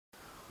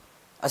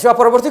आसवा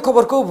परवर्ती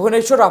खबर को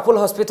भुवनेश्वर अपोलो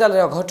हॉस्पिटल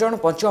अघटन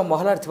पंचम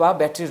महलार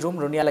बैटेरी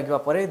रूम निया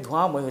लगे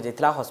धूआं मई हो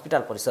जाता हॉस्पिटल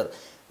परिसर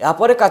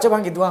यापर काच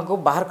भांगी धूआं को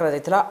बाहर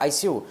कर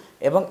आईसीयू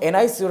एवं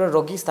एनआईसीयू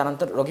रोगी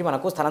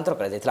स्थानांतर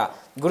कर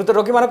गुरुतर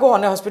रोगी मानक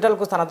अन्य हॉस्पिटल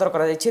को स्थानांतर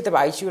कर तेज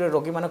आईसीयू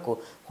रोगी मानक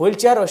व्हील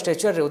चेयर और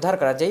स्ट्रेचर रे उद्धार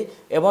कर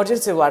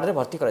इमरजेंसी वार्ड में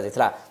भर्ती कर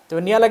तेज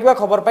निया लगे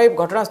खबर पाई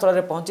घटनास्थल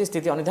में पहुंची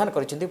स्थिति अनुधान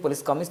कर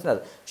पुलिस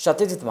कमिशनर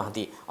सत्यजित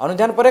महांती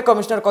अनुधान पर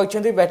कमिशनर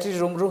कहते बैटेरी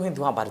रूम रू ही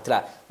धूआं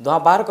बाहरी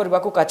धूआं बाहर करने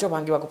को काच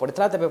भांगा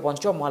पड़ता तेज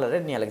पंचम महल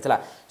में निया लगी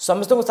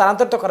समस्त को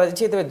स्थानांतरित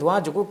कर धूआं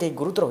जो कहीं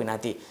गुरुतर होना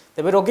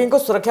तेज रोगी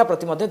सुरक्षा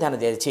प्रति ध्यान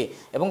दी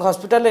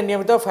हॉस्पिटल में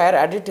नियमित फायर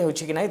ऑडिट हो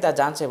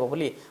जांच हो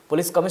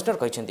पुलिस कमिशनर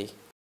कहते।